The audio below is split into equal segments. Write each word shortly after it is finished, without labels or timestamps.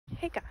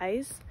Hey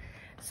guys,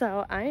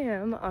 so I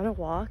am on a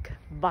walk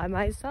by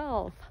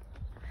myself.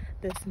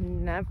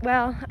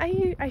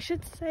 I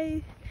should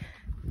say,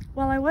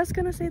 well, I was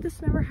gonna say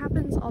this never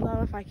happens,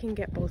 although if I can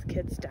get both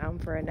kids down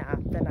for a nap,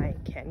 then I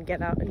can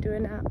get out and do a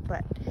nap,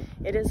 but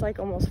it is like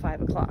almost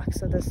 5 o'clock,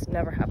 so this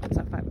never happens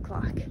at 5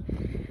 o'clock.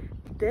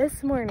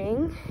 This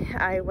morning,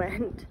 I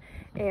went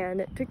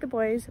and took the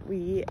boys.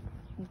 We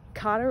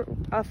caught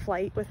a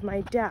flight with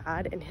my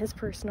dad in his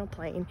personal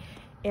plane,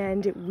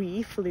 and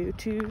we flew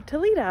to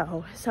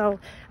Toledo. So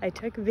I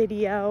took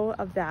video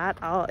of that.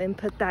 I'll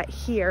input that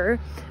here.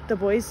 The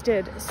boys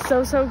did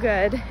so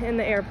good in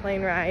the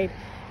airplane ride.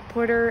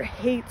 Porter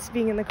hates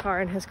being in the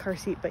car in his car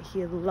seat, but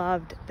he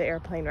loved the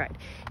airplane ride.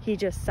 He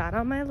just sat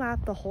on my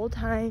lap the whole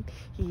time.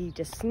 He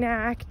just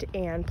snacked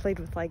and played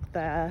with like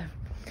the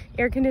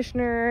air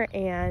conditioner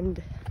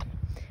and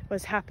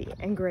was happy.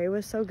 And Gray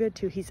was so good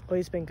too. He's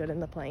always been good in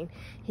the plane.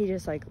 He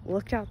just like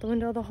looked out the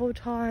window the whole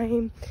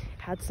time,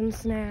 had some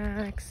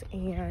snacks,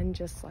 and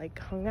just like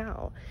hung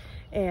out.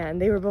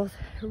 And they were both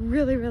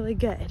really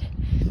good.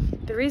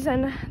 The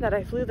reason that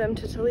I flew them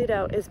to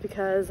Toledo is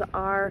because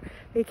our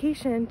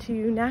vacation to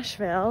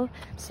Nashville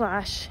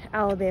 /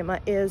 Alabama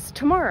is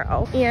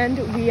tomorrow,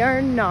 and we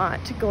are not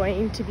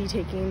going to be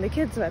taking the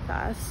kids with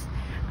us.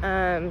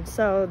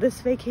 So this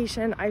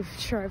vacation, I'm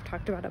sure I've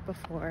talked about it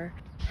before.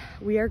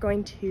 We are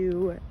going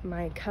to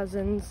my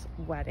cousin's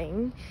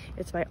wedding.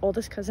 It's my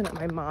oldest cousin at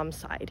my mom's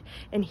side,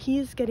 and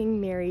he's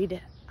getting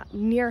married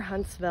near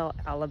Huntsville,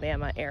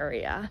 Alabama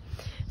area.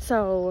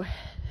 So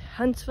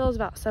Huntsville is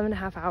about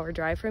 7.5 hour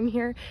drive from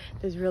here.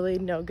 There's really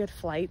no good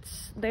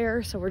flights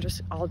there, so we're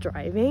just all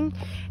driving.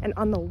 And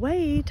on the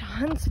way to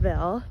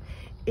Huntsville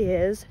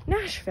is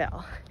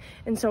Nashville.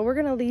 And so we're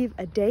gonna leave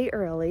a day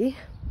early,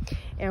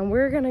 and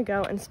we're gonna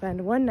go and spend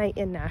one night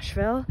in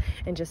Nashville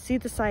and just see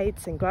the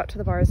sights and go out to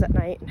the bars at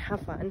night and have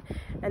fun.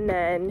 And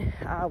then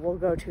we'll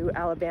go to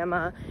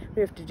Alabama.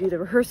 We have to do the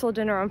rehearsal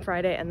dinner on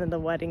Friday, and then the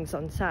wedding's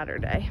on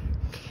Saturday.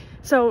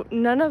 So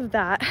none of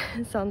that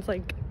sounds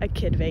like a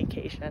kid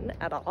vacation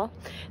at all.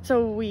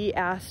 So we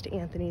asked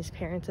Anthony's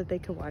parents if they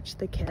could watch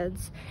the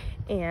kids,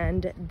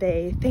 and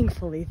they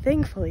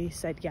thankfully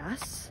said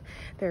yes.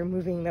 They're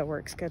moving their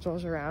work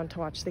schedules around to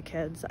watch the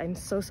kids. I'm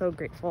so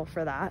grateful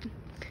for that.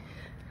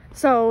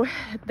 So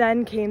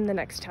then came the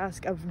next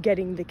task of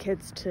getting the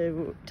kids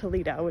to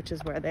Toledo, which is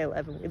where they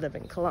live, and we live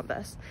in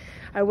Columbus.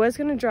 I was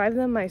gonna drive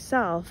them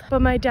myself,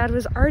 but my dad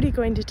was already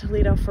going to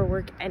Toledo for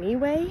work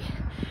anyway,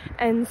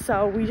 and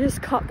so we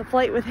just caught the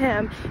flight with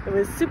him. It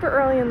was super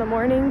early in the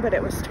morning, but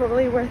it was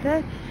totally worth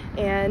it,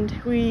 and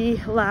we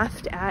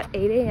left at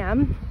 8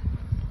 a.m.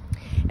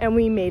 and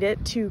we made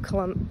it to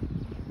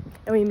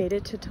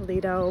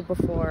Toledo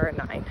before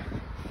 9.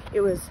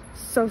 It was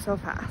so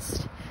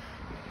fast.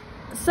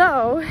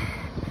 So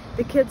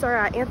the kids are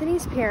at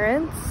Anthony's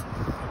parents,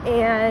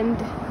 and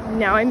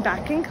now I'm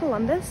back in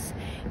Columbus,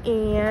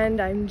 and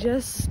I'm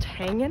just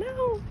hanging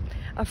out,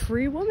 a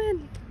free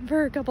woman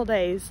for a couple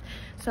days.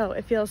 So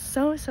it feels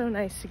so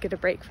nice to get a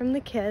break from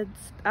the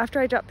kids. After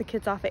I dropped the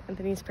kids off at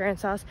Anthony's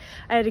parents' house,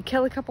 I had to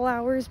kill a couple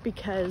hours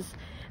because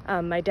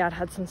my dad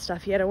had some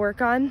stuff he had to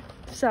work on.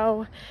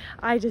 So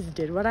I just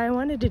did what I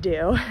wanted to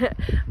do.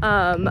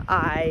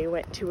 I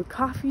went to a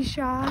coffee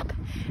shop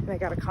and I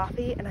got a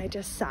coffee, and I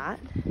just sat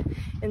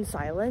in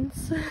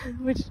silence,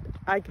 which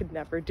I could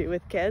never do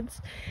with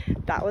kids.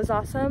 That was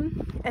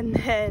awesome. And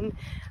then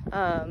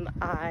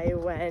I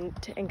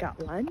went and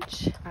got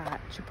lunch at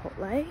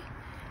Chipotle,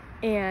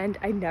 and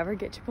I never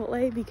get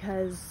Chipotle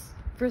because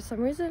for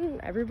some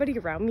reason everybody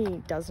around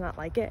me does not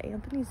like it.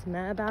 Anthony's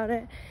mad about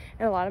it,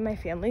 and a lot of my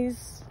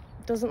family's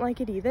doesn't like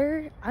it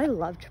either. I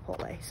love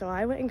Chipotle, so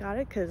I went and got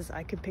it because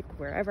I could pick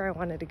wherever I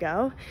wanted to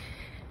go.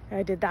 And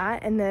I did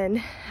that. And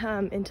then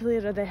in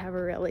Toledo they have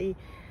a really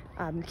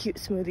cute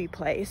smoothie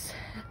place.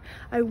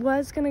 I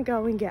was gonna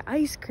go and get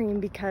ice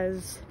cream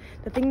because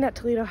the thing that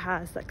Toledo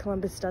has that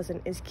Columbus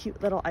doesn't is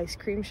cute little ice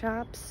cream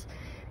shops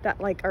that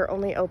like are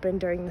only open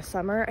during the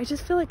summer. I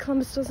just feel like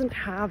Columbus doesn't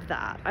have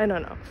that. I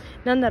don't know,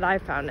 none that I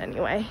found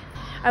anyway.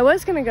 I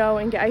was gonna go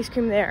and get ice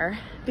cream there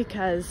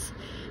because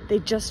they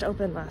just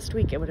opened last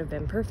week. It would have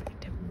been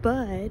perfect,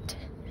 but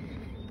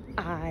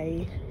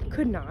I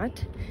could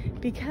not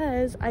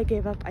because I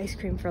gave up ice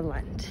cream for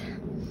Lent.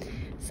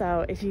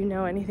 So if you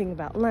know anything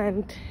about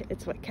Lent,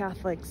 it's what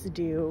Catholics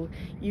do.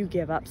 You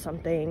give up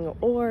something,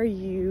 or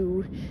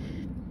you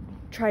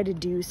try to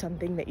do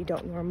something that you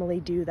don't normally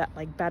do that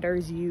like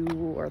betters you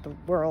or the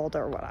world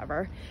or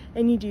whatever.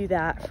 And you do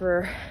that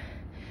for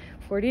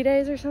 40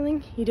 days or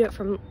something. You do it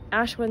from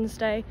Ash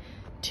Wednesday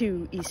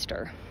to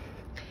Easter.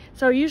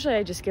 So usually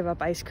I just give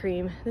up ice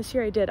cream. This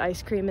year I did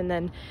ice cream, and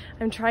then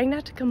I'm trying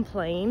not to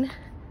complain.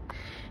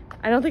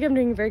 I don't think I'm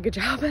doing a very good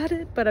job at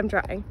it, but I'm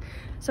trying.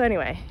 So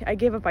anyway, I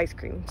gave up ice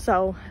cream.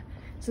 So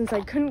since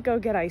I couldn't go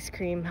get ice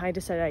cream, I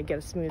decided I'd get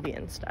a smoothie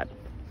instead.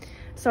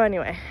 So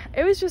anyway,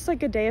 it was just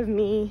like a day of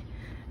me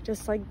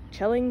just like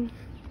chilling,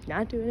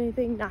 not doing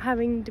anything, not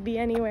having to be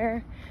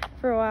anywhere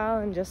for a while,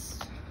 and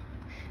just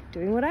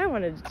doing what I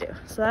wanted to do.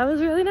 So that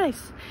was really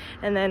nice.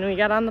 And then we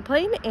got on the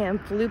plane and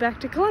flew back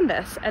to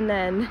Columbus. And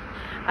then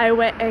I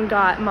went and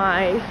got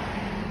my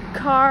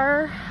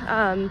car,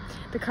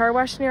 the car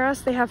wash near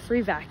us, they have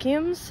free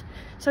vacuums.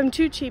 So I'm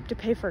too cheap to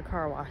pay for a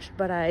car wash,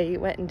 but I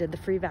went and did the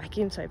free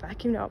vacuum. So I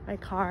vacuumed out my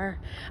car.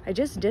 I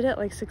just did it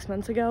like 6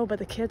 months ago, but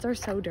the kids are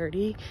so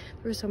dirty.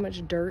 There was so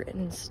much dirt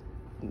and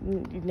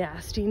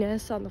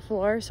nastiness on the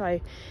floor. So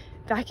I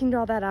vacuumed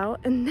all that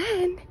out. And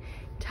then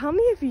tell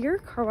me if your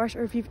car wash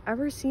or if you've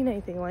ever seen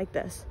anything like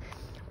this.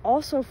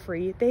 Also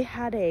free, they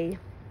had a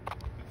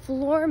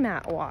floor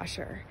mat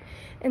washer.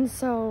 And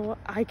so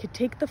I could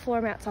take the floor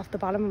mats off the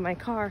bottom of my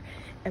car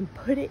and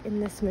put it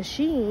in this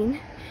machine,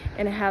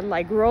 and it had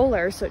like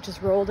rollers, so it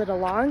just rolled it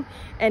along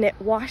and it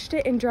washed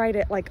it and dried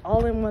it like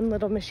all in one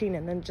little machine,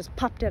 and then just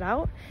popped it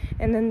out,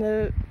 and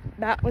then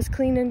that was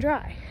clean and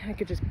dry. I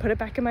could just put it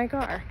back in my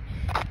car.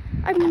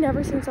 I've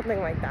never seen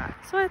something like that.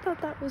 So I thought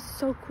that was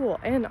so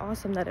cool and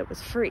awesome that it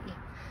was free.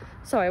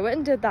 So I went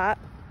and did that.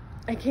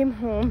 I came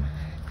home,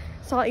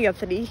 saw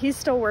Anthony, he's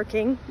still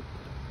working.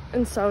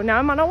 And so now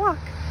I'm on a walk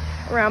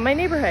around my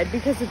neighborhood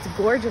because it's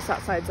gorgeous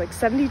outside. It's like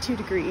 72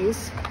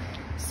 degrees,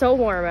 so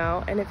warm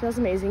out, and it feels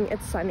amazing.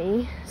 It's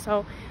sunny.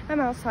 So I'm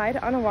outside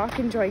on a walk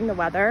enjoying the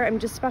weather. I'm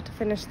just about to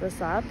finish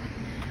this up.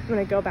 I'm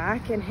gonna go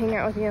back and hang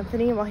out with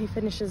Anthony while he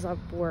finishes up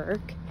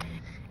work.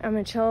 I'm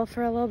gonna chill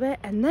for a little bit,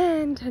 and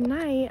then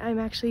tonight I'm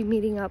actually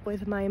meeting up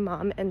with my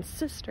mom and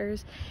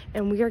sisters,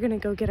 and we are gonna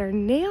go get our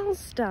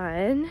nails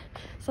done.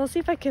 So I'll see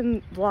if I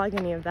can vlog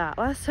any of that.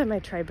 Last time I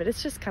tried, but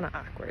it's just kind of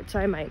awkward, so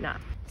I might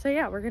not. So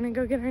yeah, we're gonna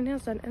go get our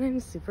nails done, and I'm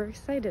super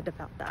excited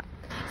about that.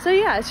 So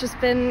yeah, it's just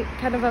been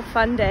kind of a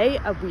fun day,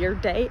 a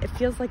weird day. It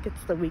feels like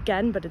it's the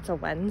weekend, but it's a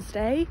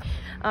Wednesday.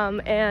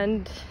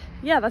 And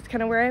yeah, that's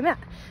kind of where I'm at.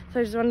 So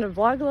I just wanted to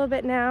vlog a little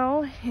bit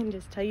now and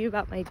just tell you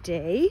about my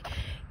day.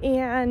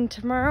 And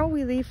tomorrow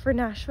we leave for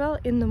Nashville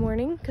in the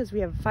morning because we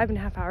have a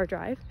 5.5 hour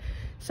drive.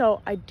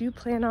 So I do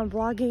plan on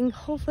vlogging.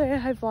 Hopefully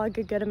I vlog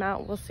a good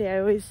amount. We'll see. I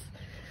always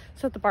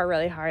set the bar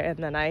really high and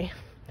then I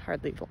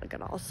hardly vlog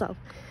at all. So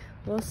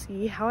we'll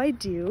see how I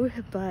do,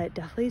 but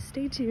definitely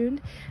stay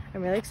tuned.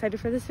 I'm really excited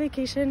for this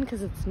vacation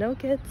because it's no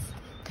kids.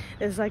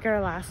 It's like our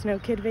last no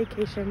kid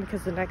vacation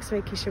because the next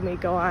vacation we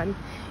go on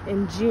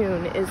in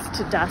June is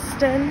to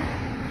Destin,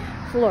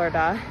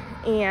 Florida,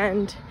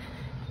 and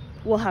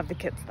we'll have the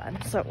kids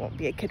then, so it won't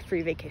be a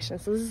kid-free vacation.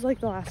 So this is like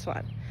the last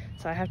one,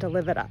 so I have to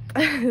live it up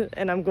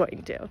and I'm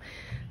going to.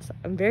 So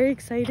I'm very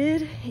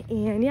excited,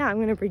 and yeah, I'm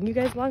gonna bring you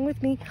guys along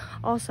with me.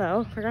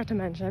 Also, forgot to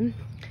mention,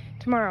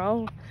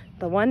 tomorrow,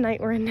 the one night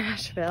we're in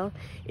Nashville,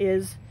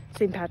 is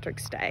St.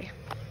 Patrick's Day.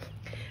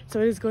 So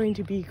it is going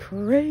to be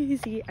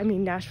crazy. I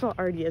mean, Nashville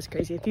already is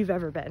crazy. If you've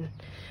ever been,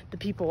 the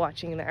people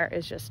watching there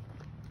is just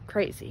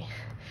crazy.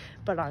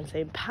 But on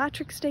St.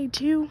 Patrick's Day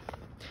too,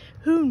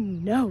 who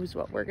knows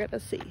what we're gonna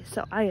see.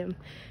 So I am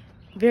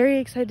very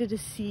excited to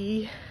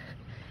see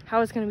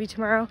how it's gonna be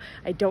tomorrow.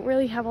 I don't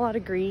really have a lot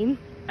of green.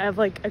 I have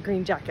like a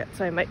green jacket,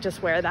 so I might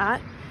just wear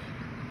that.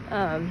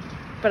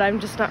 But I'm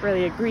just not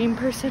really a green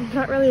person,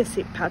 not really a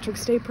St.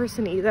 Patrick's Day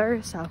person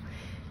either, so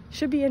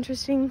should be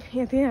interesting.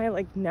 Anthony and I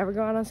like never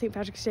go out on St.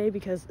 Patrick's Day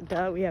because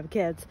duh, we have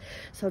kids.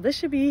 So this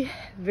should be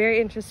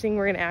very interesting.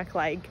 We're gonna act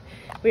like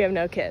we have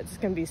no kids. It's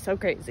gonna be so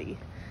crazy.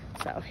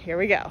 So here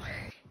we go.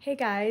 Hey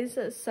guys,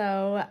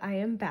 so I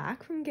am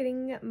back from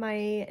getting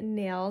my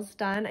nails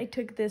done. I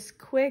took this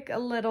quick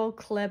little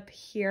clip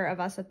here of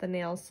us at the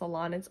nail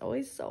salon. It's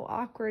always so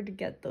awkward to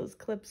get those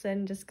clips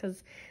in just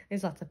because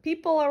there's lots of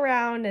people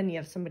around and you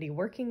have somebody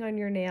working on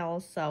your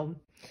nails. So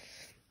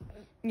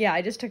yeah,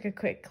 I just took a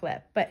quick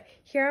clip, but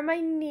here are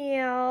my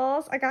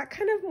nails. I got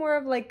kind of more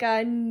of like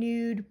a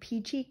nude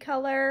peachy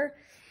color.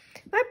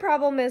 My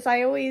problem is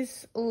I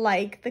always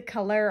like the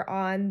color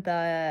on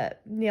the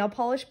nail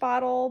polish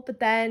bottle, but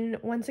then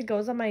once it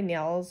goes on my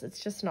nails,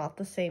 it's just not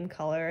the same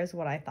color as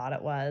what I thought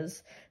it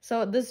was.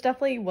 So this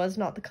definitely was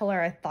not the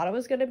color I thought it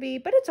was going to be,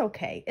 but it's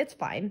okay. It's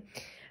fine.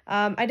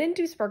 I didn't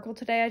do sparkle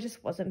today. I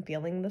just wasn't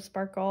feeling the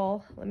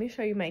sparkle. Let me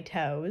show you my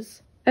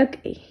toes.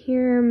 Okay,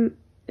 here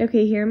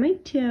are my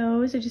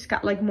toes. I just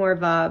got like more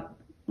of a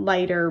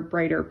lighter,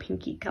 brighter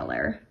pinky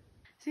color.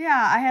 So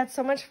yeah, I had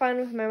so much fun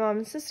with my mom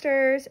and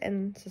sisters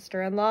and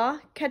sister-in-law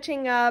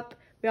catching up.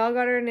 We all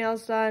got our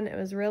nails done. It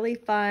was really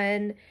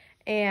fun.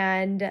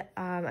 And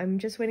I'm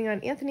just waiting on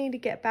Anthony to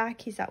get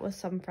back. He's out with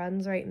some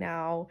friends right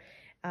now.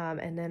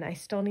 And then I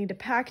still need to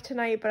pack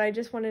tonight, but I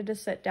just wanted to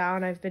sit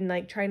down. I've been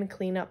like trying to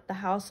clean up the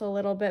house a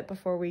little bit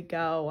before we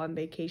go on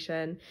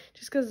vacation,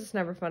 just because it's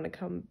never fun to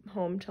come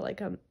home to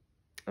like a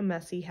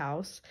messy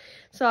house.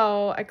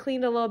 So I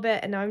cleaned a little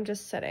bit and now I'm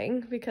just sitting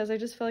because I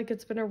just feel like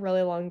it's been a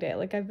really long day.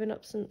 Like I've been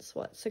up since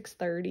what,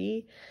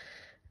 6:30.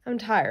 I'm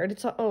tired.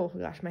 It's oh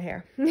gosh, my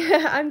hair.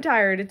 I'm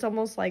tired. It's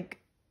almost like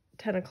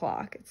 10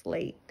 o'clock. It's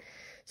late.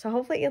 So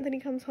hopefully Anthony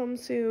comes home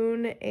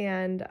soon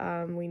and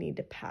we need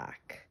to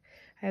pack.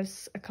 I have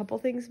a couple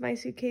things in my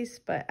suitcase,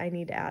 but I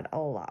need to add a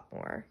lot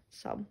more.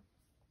 So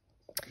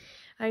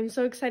I'm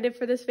so excited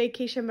for this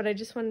vacation, but I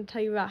just wanted to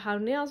tell you about how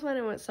nails went.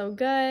 It went so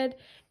good.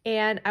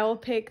 And I will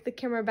pick the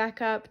camera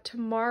back up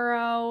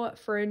tomorrow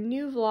for a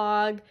new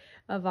vlog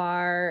of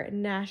our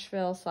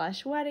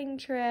Nashville/wedding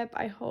trip.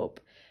 I hope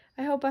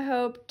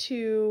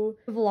to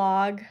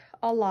vlog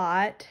a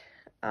lot.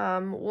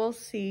 We'll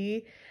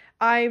see.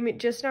 I'm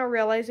just now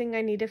realizing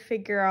I need to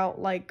figure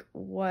out like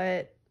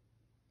what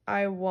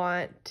I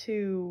want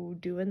to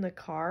do in the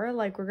car.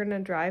 Like, we're gonna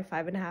drive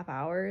 5.5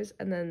 hours,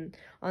 and then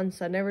on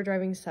Sunday we're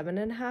driving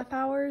 7.5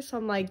 hours. So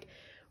I'm like,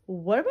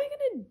 what am I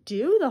gonna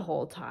do the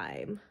whole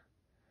time?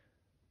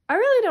 I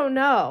really don't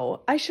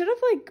know. I should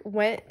have like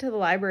went to the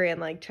library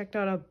and like checked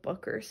out a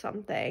book or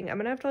something. I'm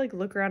gonna have to like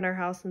look around our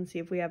house and see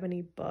if we have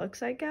any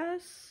books, I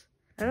guess.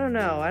 I don't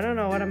know what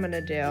I'm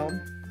gonna do.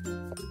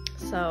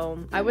 So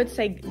I would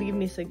say leave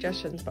me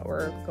suggestions, but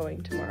we're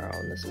going tomorrow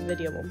and this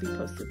video won't be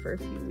posted for a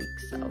few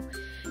weeks. So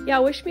yeah,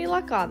 wish me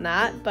luck on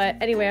that. But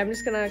anyway, I'm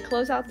just gonna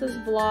close out this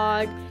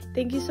vlog.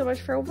 Thank you so much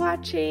for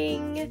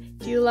watching.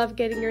 Do you love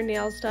getting your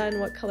nails done?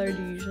 What color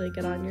do you usually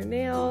get on your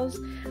nails?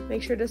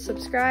 Make sure to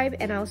subscribe,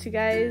 and I'll see you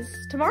guys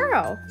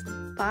tomorrow.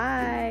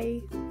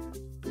 Bye.